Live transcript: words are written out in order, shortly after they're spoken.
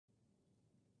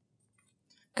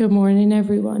Good morning,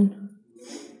 everyone.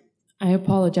 I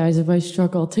apologize if I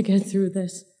struggle to get through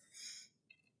this.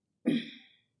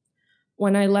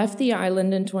 When I left the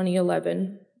island in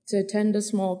 2011 to attend a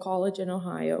small college in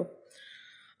Ohio,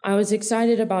 I was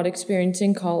excited about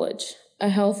experiencing college. A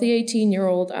healthy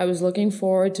 18-year-old, I was looking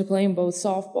forward to playing both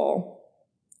softball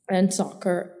and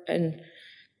soccer and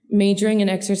majoring in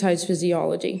exercise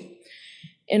physiology.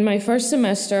 In my first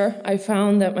semester, I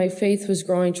found that my faith was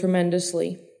growing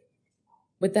tremendously.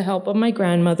 With the help of my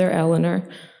grandmother, Eleanor,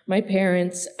 my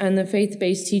parents, and the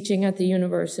faith-based teaching at the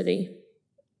university,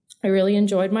 I really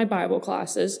enjoyed my Bible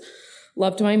classes,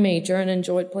 loved my major, and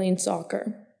enjoyed playing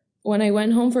soccer. When I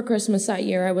went home for Christmas that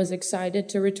year, I was excited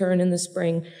to return in the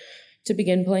spring to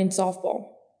begin playing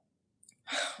softball.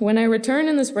 When I returned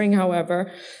in the spring,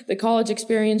 however, the college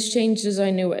experience changed as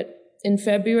I knew it. In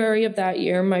February of that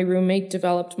year, my roommate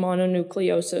developed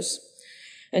mononucleosis.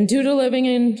 And due to living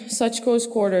in such close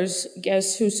quarters,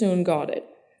 guess who soon got it?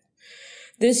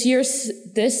 This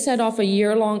set off a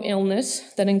year-long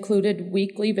illness that included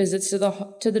weekly visits to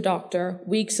the doctor,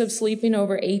 weeks of sleeping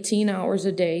over 18 hours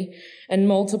a day, and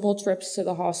multiple trips to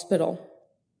the hospital.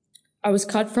 I was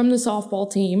cut from the softball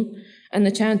team, and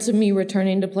the chance of me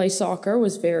returning to play soccer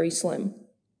was very slim.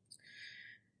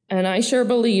 And I sure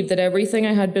believed that everything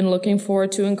I had been looking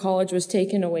forward to in college was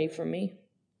taken away from me.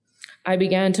 I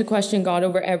began to question God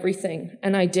over everything,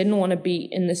 and I didn't want to be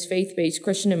in this faith-based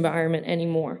Christian environment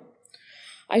anymore.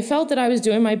 I felt that I was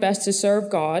doing my best to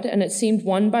serve God, and it seemed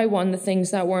one by one the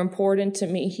things that were important to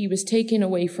me, He was taking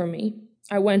away from me.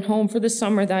 I went home for the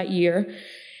summer that year,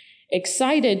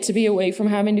 excited to be away from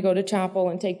having to go to chapel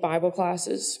and take Bible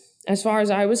classes. As far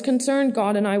as I was concerned,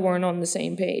 God and I weren't on the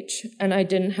same page, and I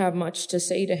didn't have much to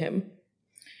say to Him.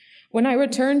 When I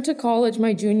returned to college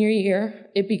my junior year,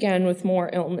 it began with more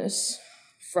illness,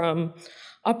 from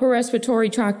upper respiratory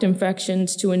tract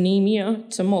infections to anemia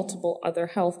to multiple other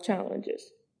health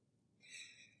challenges.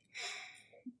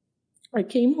 I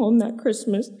came home that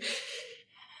Christmas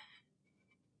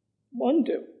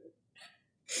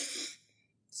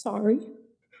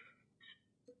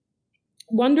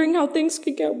wondering how things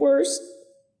could get worse,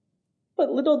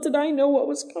 but little did I know what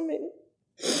was coming.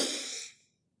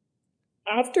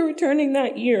 After returning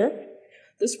that year,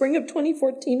 the spring of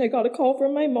 2014, I got a call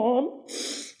from my mom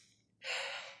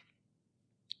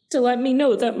to let me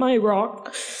know that my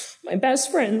rock, my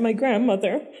best friend, my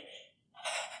grandmother,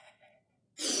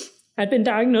 had been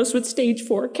diagnosed with stage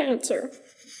 4 cancer.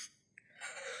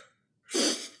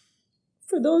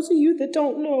 For those of you that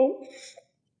don't know,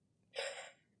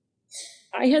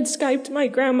 I had Skyped my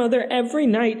grandmother every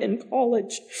night in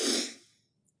college.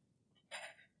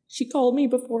 She called me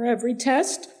before every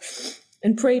test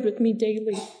and prayed with me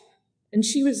daily. And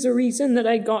she was the reason that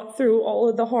I got through all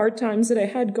of the hard times that I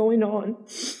had going on.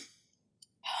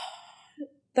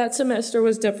 That semester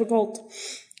was difficult,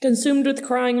 consumed with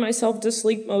crying myself to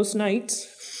sleep most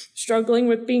nights, struggling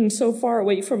with being so far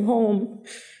away from home,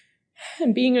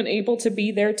 and being unable to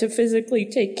be there to physically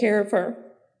take care of her.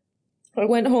 I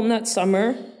went home that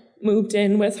summer, moved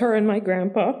in with her and my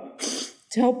grandpa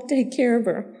to help take care of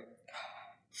her,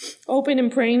 hoping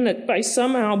and praying that by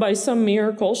some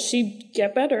miracle, she'd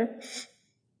get better.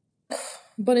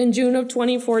 But in June of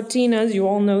 2014, as you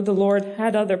all know, the Lord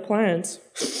had other plans.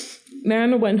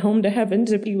 Nana went home to heaven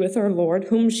to be with her Lord,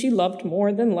 whom she loved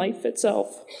more than life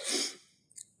itself.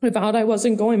 I vowed I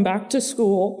wasn't going back to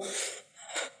school.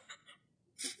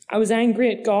 I was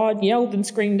angry at God, yelled and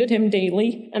screamed at Him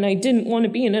daily, and I didn't want to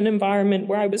be in an environment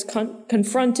where I was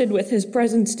confronted with His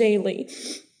presence daily.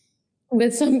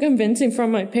 With some convincing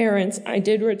from my parents, I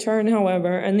did return,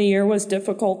 however, and the year was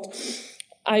difficult.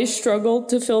 I struggled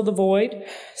to fill the void,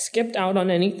 skipped out on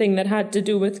anything that had to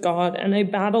do with God, and I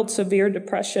battled severe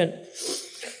depression.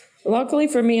 Luckily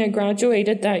for me, I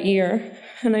graduated that year,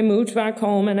 and I moved back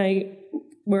home,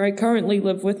 where I currently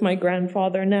live with my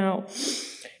grandfather now.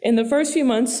 In the first few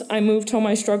months I moved home,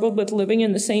 I struggled with living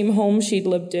in the same home she'd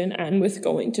lived in and with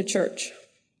going to church.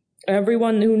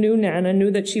 Everyone who knew Nana knew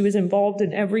that she was involved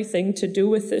in everything to do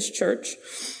with this church.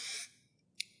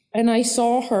 And I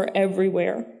saw her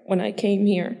everywhere when I came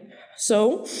here.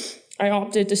 So I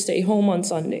opted to stay home on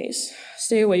Sundays,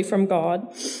 stay away from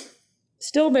God.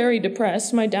 Still very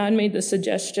depressed, my dad made the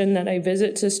suggestion that I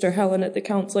visit Sister Helen at the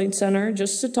counseling center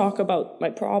just to talk about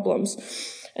my problems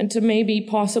and to maybe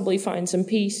possibly find some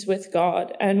peace with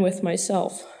God and with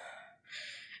myself.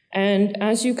 And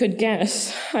as you could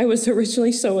guess, I was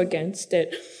originally so against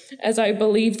it, as I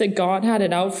believed that God had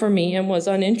it out for me and was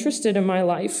uninterested in my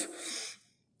life.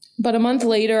 But a month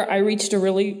later, I reached a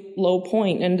really low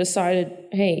point and decided,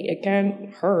 hey, it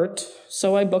can't hurt.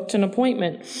 So I booked an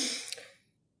appointment.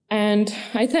 And And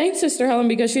I thank Sister Helen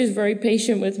because she was very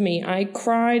patient with me. I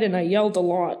cried and I yelled a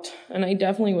lot, and I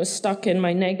definitely was stuck in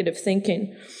my negative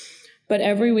thinking. But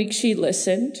every week she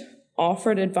listened,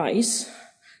 offered advice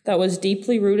that was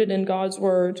deeply rooted in God's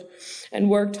word, and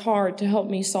worked hard to help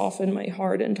me soften my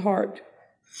hardened heart.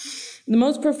 The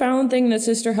most profound thing that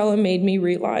Sister Helen made me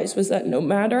realize was that no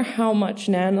matter how much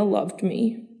Nana loved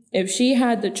me, if she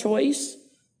had the choice,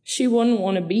 she wouldn't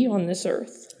want to be on this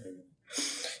earth.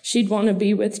 She'd want to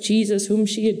be with Jesus, whom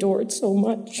she adored so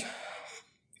much.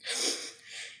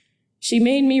 She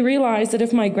made me realize that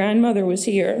if my grandmother was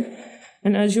here,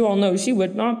 and as you all know, she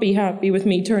would not be happy with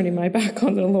me turning my back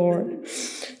on the Lord.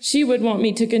 She would want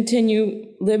me to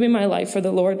continue living my life for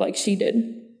the Lord like she did.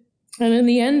 And in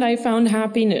the end, I found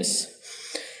happiness,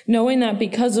 knowing that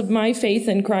because of my faith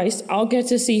in Christ, I'll get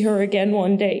to see her again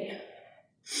one day.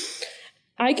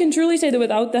 I can truly say that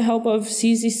without the help of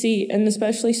CCC, and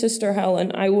especially Sister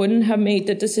Helen, I wouldn't have made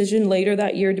the decision later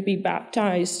that year to be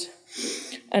baptized.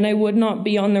 And I would not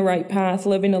be on the right path,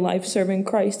 living a life serving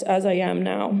Christ as I am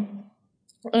now.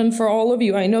 And for all of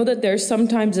you, I know that there's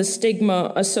sometimes a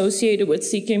stigma associated with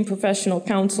seeking professional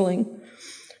counseling.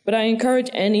 But I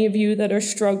encourage any of you that are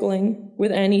struggling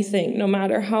with anything, no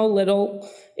matter how little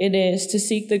it is, to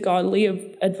seek the godly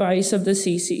advice of the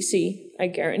CCC. I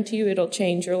guarantee you it'll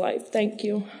change your life. Thank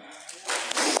you.